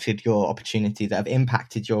impacted your opportunity, that have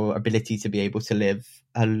impacted your ability to be able to live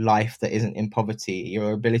a life that isn't in poverty,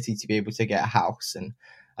 your ability to be able to get a house and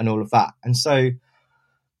all of that. And so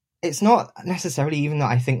it's not necessarily even that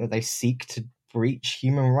I think that they seek to breach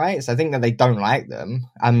human rights. I think that they don't like them.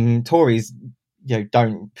 Tories,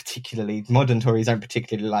 modern Tories don't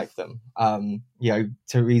particularly like them.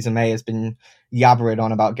 Theresa May has been yabbering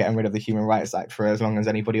on about getting rid of the Human Rights Act for as long as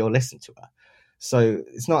anybody will listen to her. So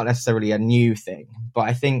it's not necessarily a new thing, but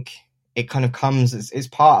I think it kind of comes as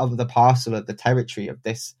part of the parcel of the territory of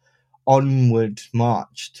this onward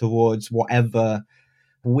march towards whatever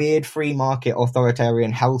weird free market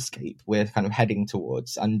authoritarian hellscape we're kind of heading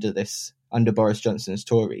towards under Boris Johnson's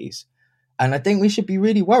Tories. And I think we should be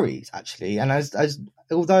really worried, actually. And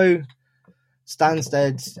although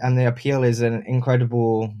Stansted and the appeal is an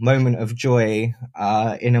incredible moment of joy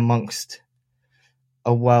in amongst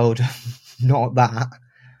a world not that,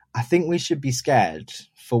 I think we should be scared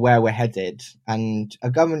for where we're headed. And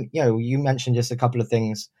a government, you mentioned just a couple of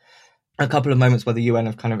things, a couple of moments where the UN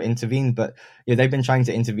have kind of intervened, but they've been trying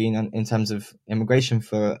to intervene in terms of immigration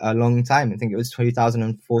for a long time. I think it was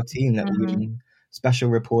 2014 that the special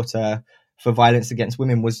reporter for violence against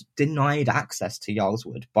women was denied access to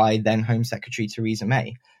Yarlswood by then Home Secretary Theresa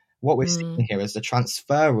May. What we're seeing here is the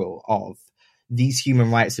transferal of these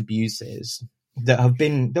human rights abuses that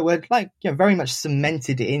were very much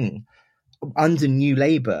cemented in under New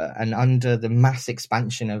Labour and under the mass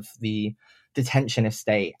expansion of the detention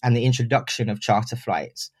estate and the introduction of charter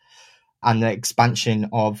flights and the expansion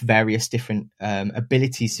of various different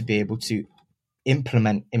abilities to be able to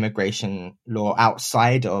implement immigration law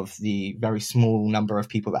outside of the very small number of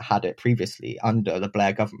people that had it previously under the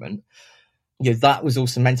Blair government. That was all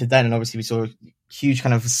cemented then, and obviously we saw a huge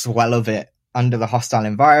kind of swell of it under the hostile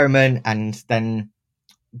environment, and then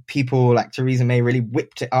people like Theresa May really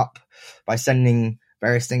whipped it up by sending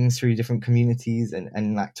various things through different communities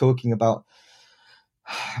and like talking about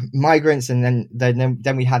migrants. And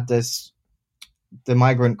then we had this the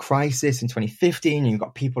migrant crisis in 2015. You've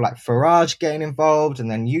got people like Farage getting involved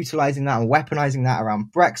and then utilizing that and weaponizing that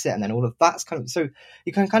around Brexit, and then all of that's kind of, so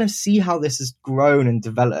you can kind of see how this has grown and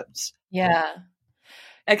developed. Yeah.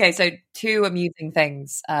 Okay, so two amusing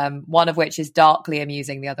things, one of which is darkly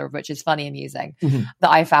amusing, the other of which is funny amusing,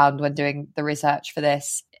 that I found when doing the research for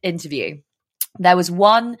this interview. There was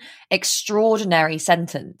one extraordinary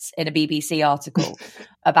sentence in a BBC article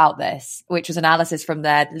about this, which was analysis from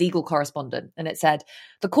their legal correspondent. And it said,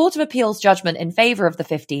 the Court of Appeal's judgment in favour of the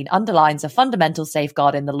 15 underlines a fundamental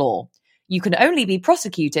safeguard in the law. You can only be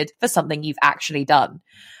prosecuted for something you've actually done.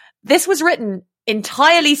 This was written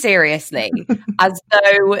entirely seriously, as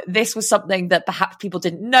though this was something that perhaps people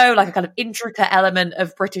didn't know, like a kind of intricate element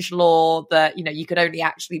of British law that, you know, you could only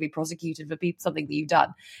actually be prosecuted for something that you've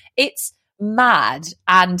done. It's mad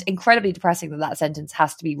and incredibly depressing that sentence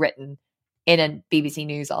has to be written in a BBC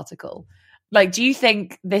News article. Like, do you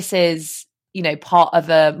think this is, you know, part of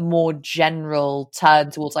a more general turn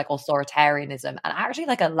towards like authoritarianism and actually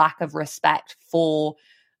like a lack of respect for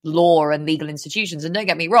law and legal institutions? And don't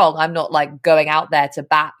get me wrong, I'm not like going out there to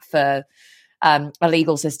bat for a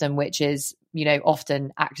legal system which is, you know,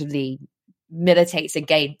 often actively militates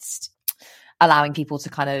against allowing people to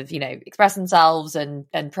kind of, you know, express themselves and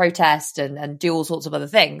protest and do all sorts of other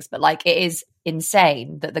things. But like, it is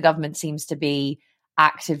insane that the government seems to be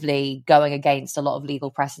actively going against a lot of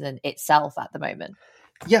legal precedent itself at the moment.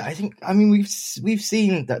 Yeah, I mean, we've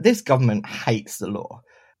seen that this government hates the law.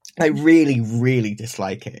 They really, really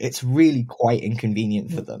dislike it. It's really quite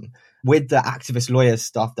inconvenient for them. With the activist lawyers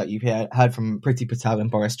stuff that you've heard from Priti Patel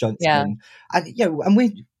and Boris Johnson. Yeah. And, you know, and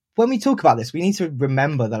when we talk about this, we need to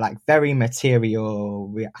remember the like very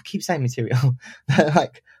material, I keep saying material,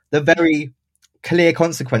 like the very clear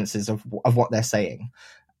consequences of what they're saying,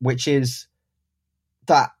 which is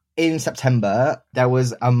that in September, there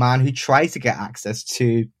was a man who tried to get access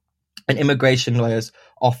to an immigration lawyer's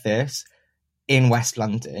office in West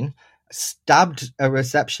London, stabbed a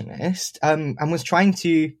receptionist, and was trying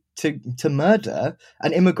to murder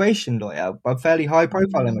an immigration lawyer, a fairly high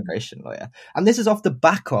profile immigration lawyer. And this is off the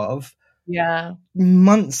back of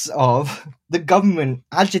months of the government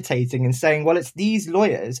agitating and saying, well, it's these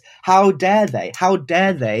lawyers, how dare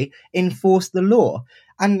they enforce the law?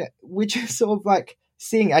 And we're just sort of like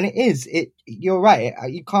seeing, and you're right,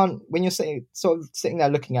 you can't, when you're sitting there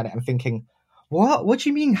looking at it and thinking, what do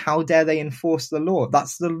you mean, how dare they enforce the law?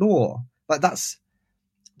 That's the law. Like that's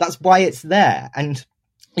why it's there. And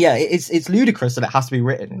yeah, it's ludicrous that it has to be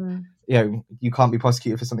written. You know, you can't be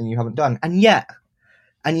prosecuted for something you haven't done. And yet,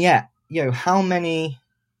 you know, how many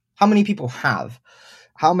people have?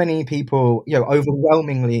 How many people, you know,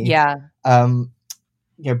 overwhelmingly, you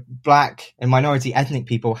know, black and minority ethnic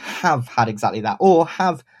people have had exactly that, or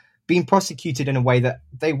have been prosecuted in a way that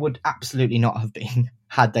they would absolutely not have been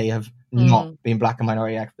had they have not been black and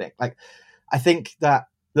minority ethnic. Like, I think that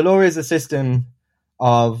the law is a system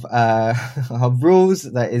of rules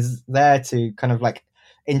that is there to kind of like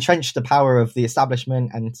entrench the power of the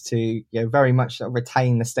establishment and to, you know, very much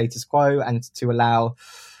retain the status quo and to allow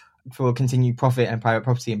for continued profit and private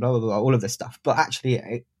property and blah, blah, blah, all of this stuff. But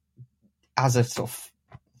actually, as a sort of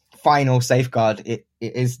final safeguard, it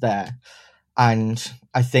is there. And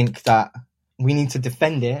I think that we need to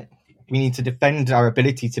defend it. We need to defend our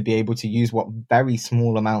ability to be able to use what very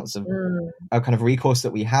small amounts of kind of recourse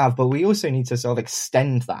that we have, but we also need to sort of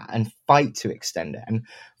extend that and fight to extend it and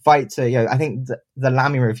fight to, you know, I think the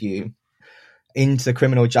Lammy Review into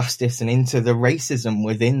criminal justice and into the racism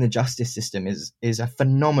within the justice system is a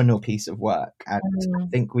phenomenal piece of work. And I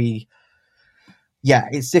think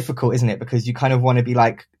it's difficult, isn't it? Because you kind of want to be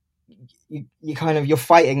like, you're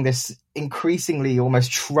fighting this increasingly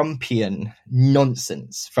almost Trumpian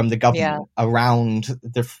nonsense from the government around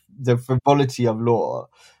the frivolity of law.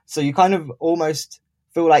 So you kind of almost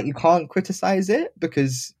feel like you can't criticize it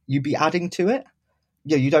because you'd be adding to it.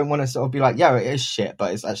 Yeah, you don't want to sort of be like, yeah, it is shit,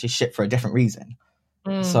 but it's actually shit for a different reason.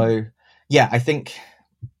 So yeah, I think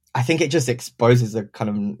it just exposes the kind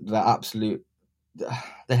of the absolute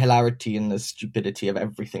the hilarity and the stupidity of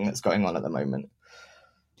everything that's going on at the moment.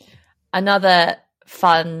 Another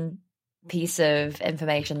fun piece of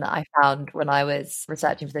information that I found when I was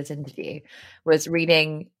researching for this interview was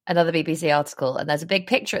reading another BBC article, and there's a big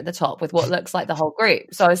picture at the top with what looks like the whole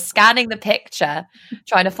group. So I was scanning the picture,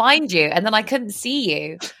 trying to find you, and then I couldn't see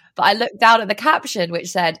you. But I looked down at the caption, which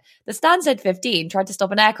said, the Stansted 15 tried to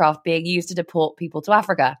stop an aircraft being used to deport people to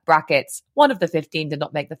Africa. Brackets. One of the 15 did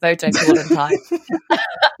not make the photo call in time.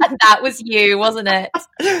 And that was you, wasn't it?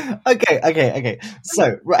 Okay.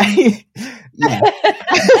 So, right. Yeah.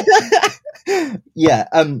 Yeah.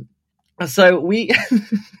 So we...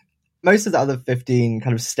 most of the other 15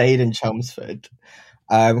 kind of stayed in Chelmsford.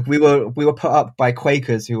 We were put up by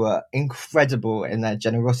Quakers who were incredible in their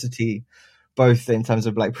generosity, both in terms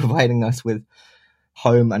of like providing us with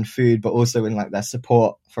home and food, but also in like their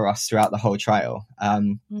support for us throughout the whole trial.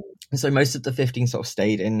 And so most of the 15 sort of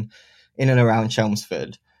stayed in and around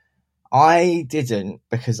Chelmsford. I didn't,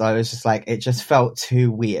 because I was just like, it just felt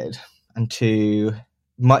too weird and too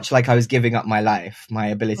much like I was giving up my life, my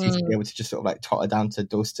ability to be able to just sort of like totter down to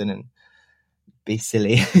Dalston and be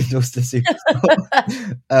silly Dalston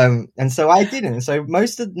Superstore. And so I didn't. So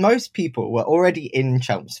most people were already in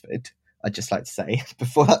Chelmsford, I'd just like to say,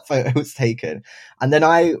 before that photo was taken. And then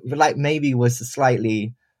I like maybe I was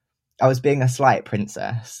being a slight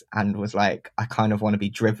princess and was like, I kind of want to be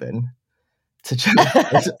driven to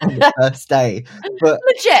Chelmsford on the first day. But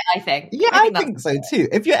legit, I think. Yeah, I think so too.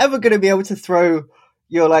 If you're ever going to be able to throw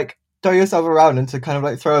yourself around and to kind of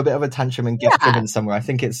like throw a bit of a tantrum and get driven somewhere, I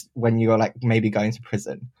think it's when you're like maybe going to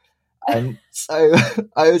prison. And so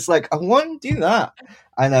I was like, I want to do that.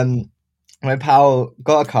 And my pal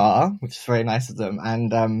got a car, which is very nice of them.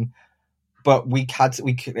 And but we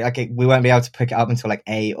weren't be able to pick it up until like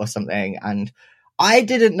 8 or something. And I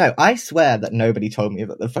didn't know. I swear that nobody told me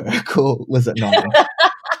that the photo call was at 9,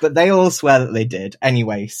 but they all swear that they did.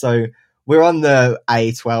 Anyway, so we're on the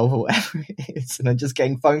A12 or whatever it is, and I'm just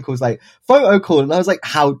getting phone calls like, photo call. And I was like,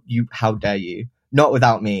 how dare you? Not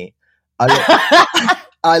without me.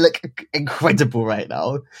 I look incredible right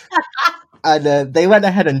now. And they went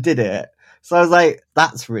ahead and did it. So I was like,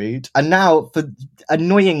 that's rude. And now,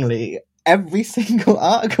 annoyingly, every single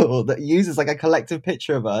article that uses like a collective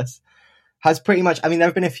picture of us has pretty much, I mean, there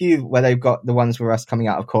have been a few where they've got the ones with us coming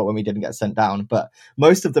out of court when we didn't get sent down, but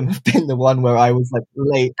most of them have been the one where I was like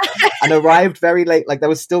late and arrived very late. Like there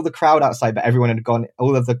was still the crowd outside, but everyone had gone,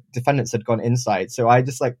 all of the defendants had gone inside. So I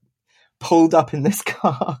just like pulled up in this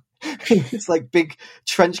car, in this like big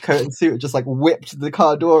trench coat and suit, just like whipped the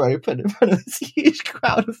car door open in front of this huge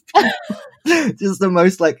crowd of people. Just the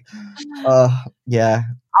most like, yeah.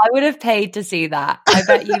 I would have paid to see that. I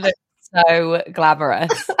bet you look so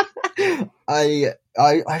glamorous. I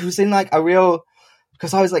was in like a real,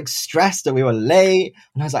 because I was like stressed that we were late,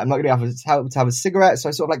 and I was like, I'm not going to have a cigarette. So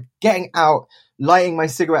I sort of like getting out, lighting my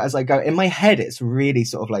cigarette as I go. In my head, it's really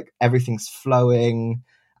sort of like everything's flowing,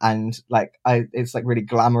 and like it's like really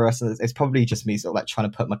glamorous, and it's probably just me sort of like trying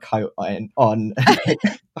to put my coat on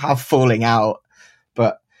how falling out.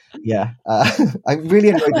 But yeah, I really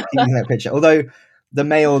enjoyed using that picture. Although the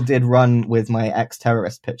Mail did run with my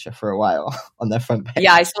ex-terrorist picture for a while on their front page.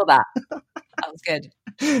 Yeah, I saw that. That was good.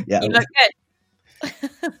 Yeah, you look good.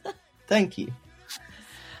 Thank you.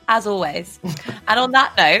 As always. And on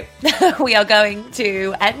that note, we are going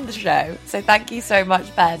to end the show. So thank you so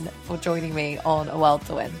much, Ben, for joining me on A World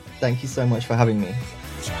to Win. Thank you so much for having me.